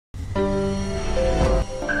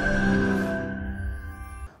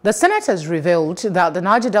The Senate has revealed that the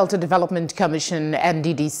Niger Delta Development Commission,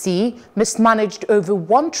 NDDC, mismanaged over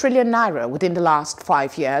 1 trillion naira within the last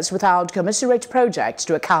 5 years without commensurate projects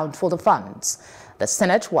to account for the funds. The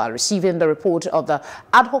Senate, while receiving the report of the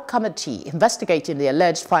ad hoc committee investigating the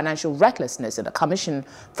alleged financial recklessness in the commission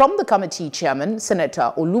from the committee chairman,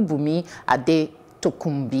 Senator Olubunmi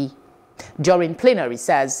Adetokunbi, during plenary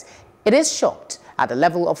says it is shocked at the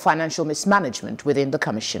level of financial mismanagement within the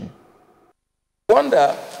commission.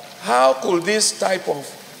 Wonder how could this type of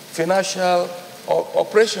financial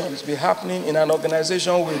operations be happening in an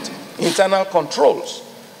organization with internal controls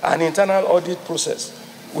and internal audit process.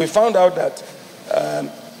 We found out that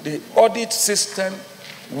the audit system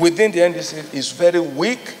within the NDC is very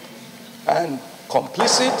weak and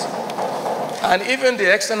complicit, and even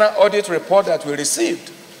the external audit report that we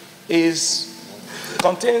received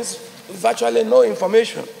contains virtually no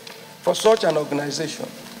information for such an organization.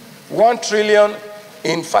 1 trillion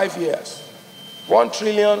in 5 years. 1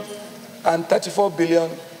 trillion and 34 billion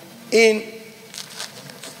in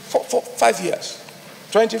 5 years,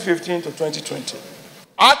 2015 to 2020.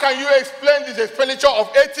 How can you explain this expenditure of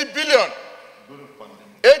 80 billion?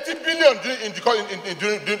 80 billion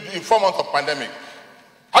in 4 months of pandemic.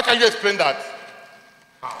 How can you explain that?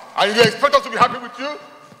 And you expect us to be happy with you?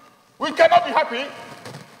 We cannot be happy.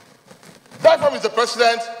 That's why, Mr.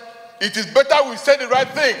 President, it is better we say the right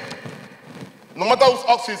thing, no matter whose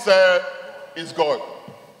ox is God.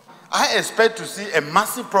 I expect to see a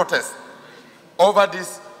massive protest over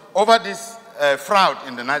this fraud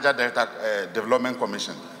in the Niger Delta Development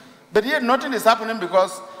Commission. But yet nothing is happening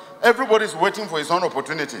because everybody is waiting for his own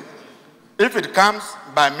opportunity. If it comes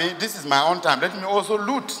by me, this is my own time, let me also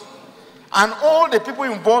loot. And all the people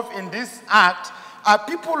involved in this act are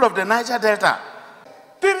people of the Niger Delta.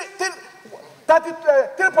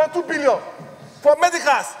 3.2 billion for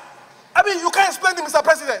medicals. I mean, you can't explain it, Mr.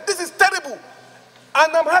 President. This is terrible.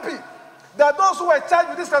 And I'm happy that those who are charged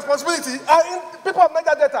with this responsibility are people of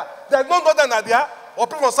Niger Delta. There's no Northern Nigeria or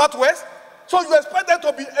people from Southwest. So you expect them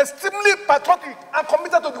to be extremely patriotic and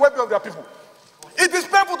committed to the welfare of their people. It is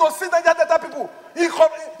painful to see Niger Delta people in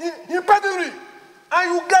pedigree,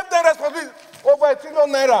 and you gave them responsibility over 1 trillion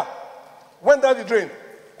naira went down the drain.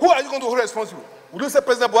 Who are you going to hold responsible? Will you say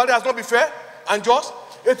President Buhari has not been fair and just?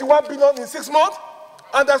 81 billion in 6 months,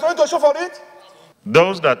 and there's nothing to show for it?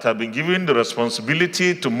 Those that have been given the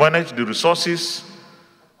responsibility to manage the resources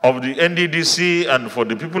of the NDDC and for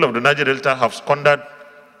the people of the Niger Delta have squandered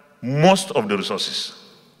most of the resources,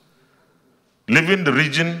 leaving the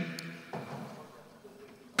region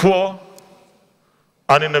poor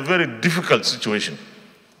and in a very difficult situation.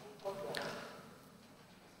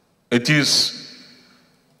 It is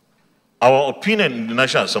our opinion in the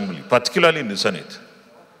National Assembly, particularly in the Senate,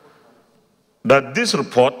 that this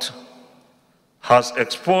report has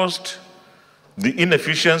exposed the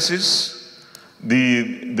inefficiencies,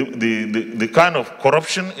 the kind of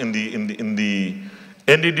corruption in the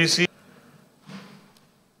NDDC.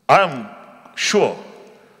 I am sure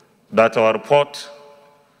that our report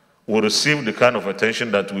will receive the kind of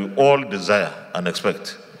attention that we all desire and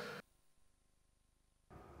expect.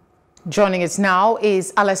 Joining us now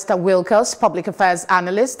is Alistair Wilkers, Public Affairs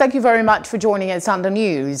Analyst. Thank you very much for joining us on the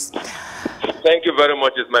news. Thank you very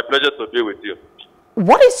much. It's my pleasure to be with you.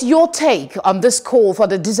 What is your take on this call for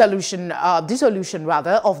the dissolution of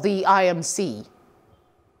the IMC?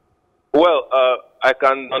 Well, I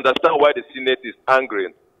can understand why the Senate is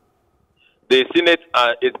angry. The Senate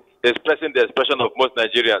is expressing the expression of most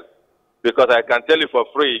Nigerians, because I can tell you for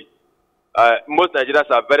free, most Nigerians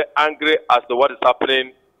are very angry as to what is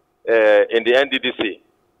happening in the NDDC.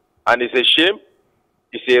 And it's a shame.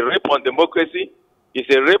 It's a rape on democracy. It's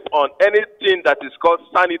a rape on anything that is called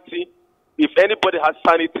sanity. If anybody has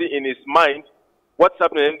sanity in his mind, what's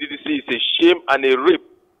happening in NDDC is a shame and a rape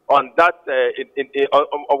on that,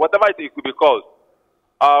 or whatever it could be called.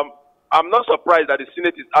 I'm not surprised that the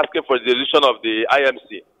Senate is asking for the dissolution of the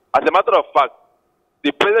IMC. As a matter of fact,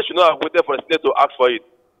 the president should not have waited for the Senate to ask for it.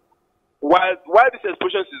 While this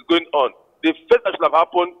explosion is going on, the first that should have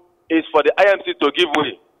happened is for the IMC to give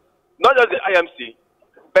way. Not just the IMC,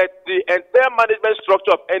 but the entire management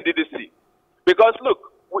structure of NDDC. Because look,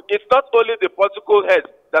 it's not only the political heads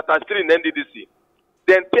that are still in NDDC.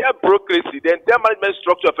 The entire bureaucracy, the entire management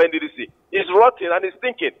structure of NDDC is rotten and is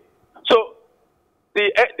stinking. So the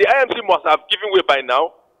IMC must have given way by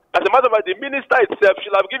now. As a matter of fact, the minister itself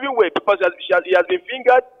should have given way, because he has been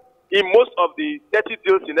fingered in most of the 30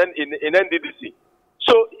 deals in NDDC.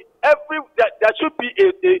 So there should be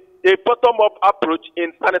a bottom-up approach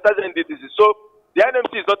in sanitizing NDDC. So the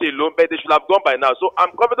IMC is not alone, but they should have gone by now. So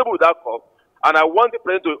I'm comfortable with that call, and I want the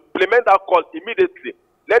president to implement that call immediately.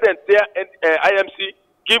 let the entire IMC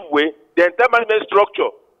give way, the entire management structure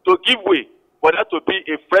to give way for that to be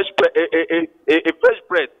a fresh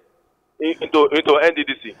breath into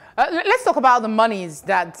NDDC. Let's talk about the monies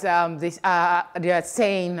that they are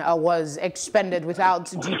saying was expended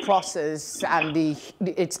without due process, and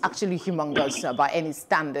it's actually humongous by any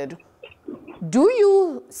standard. Do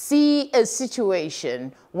you see a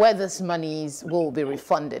situation where this monies will be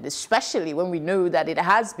refunded, especially when we know that it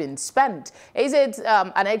has been spent? Is it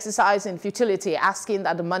an exercise in futility asking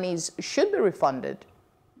that the monies should be refunded?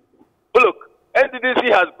 Look,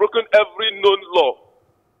 NDDC has broken every known law.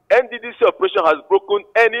 NDDC operation has broken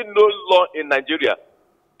any known law in Nigeria.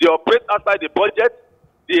 They operate outside the budget.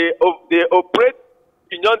 They operate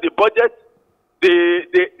beyond the budget.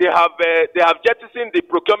 They have jettisoned the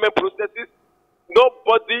procurement processes.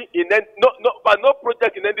 Nobody no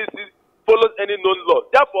project in NDDC follows any known law.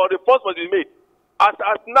 Therefore, reforms must be made. As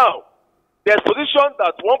now, the exposition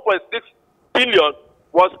that 1.6 billion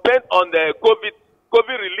was spent on the COVID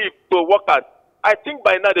relief to workers, I think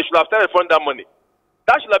by now they should have started refunding that money.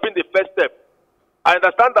 That should have been the first step. I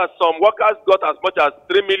understand that some workers got as much as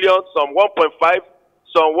 3 million, some 1.5,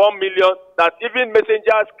 some 1 million, that even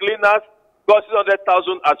messengers, cleaners got 600,000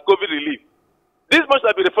 as COVID relief. This much should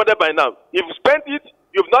have been refunded by now. If you spent it,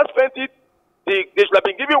 you've not spent it, they should have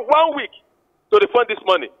been given 1 week to refund this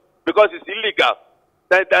money because it's illegal.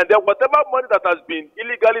 And then whatever money that has been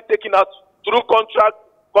illegally taken out through contract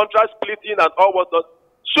splitting and all whatnot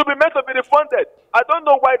should be meant to be refunded. I don't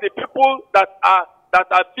know why the people that are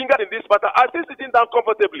fingered in this matter are still sitting down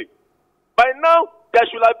comfortably. By now, there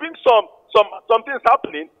should have been some things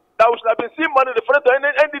happening that we should have been seeing money refunded to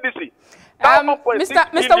NDDC.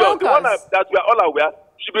 Mr. Billion, the one that we are all aware,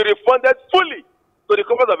 should be refunded fully to the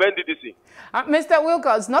coffers of NDDC. Mr.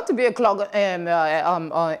 Wilkers, not to be a clog in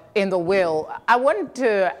the wheel, I want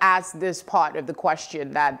to ask this part of the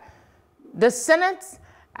question that the Senate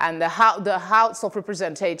and the House of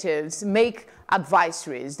Representatives make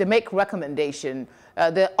advisories, they make recommendations.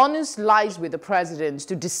 The onus lies with the president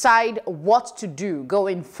to decide what to do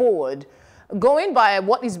going forward, going by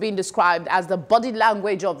what is being described as the body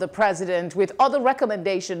language of the president with other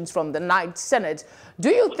recommendations from the Ninth Senate. Do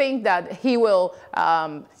you think that he will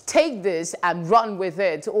take this and run with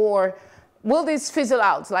it, or will this fizzle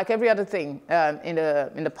out like every other thing in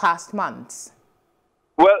the past months?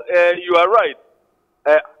 Well, you are right.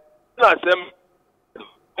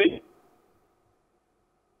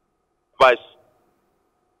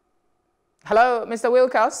 Hello, Mr.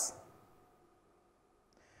 Wilkers.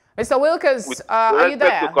 Mr. Wilkers, are you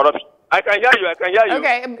there? I can hear you. I can hear you.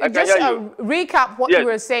 Okay, just recap what you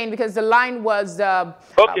were saying, because the line was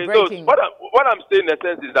breaking. So what I'm saying in a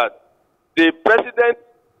sense is that the president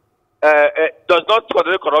does not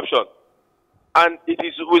tolerate corruption, and it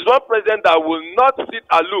is with one president that will not sit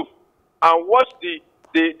aloof and watch the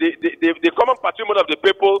common patrimony of the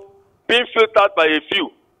people being filtered by a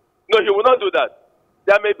few. No, he will not do that.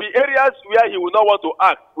 There may be areas where he will not want to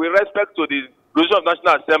act with respect to the resolution of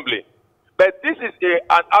National Assembly. But this is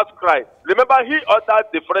an outcry. Remember, he ordered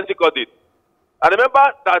the forensic audit. I remember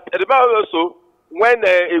also when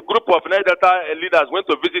a group of Niger Delta leaders went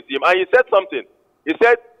to visit him, and he said something. He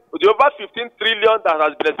said, the over 15 trillion that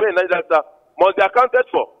has been spent in Niger Delta must be accounted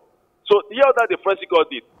for. So he ordered the forensic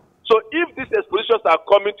audit. So if these expositions are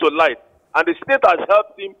coming to light, and the state has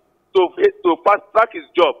helped him to fast track his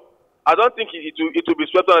job, I don't think it will be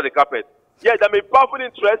swept under the carpet. Yeah, there may be powerful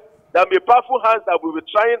interest, there may be powerful hands that will be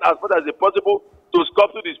trying as much as possible to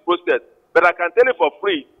sculpt through this process. But I can tell you for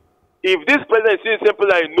free, if this president is seeing simple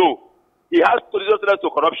as I know, he has to resort to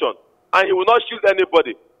corruption, and he will not shield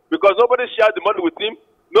anybody, because nobody shared the money with him,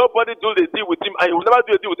 nobody do the deal with him, and he will never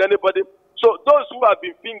do a deal with anybody. So those who have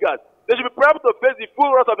been fingered, they should be prepared to face the full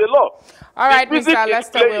wrath of the law. All right, Mr.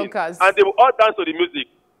 Lester Wilkers. And they will all dance to the music,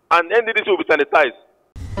 and NDDC will be sanitized.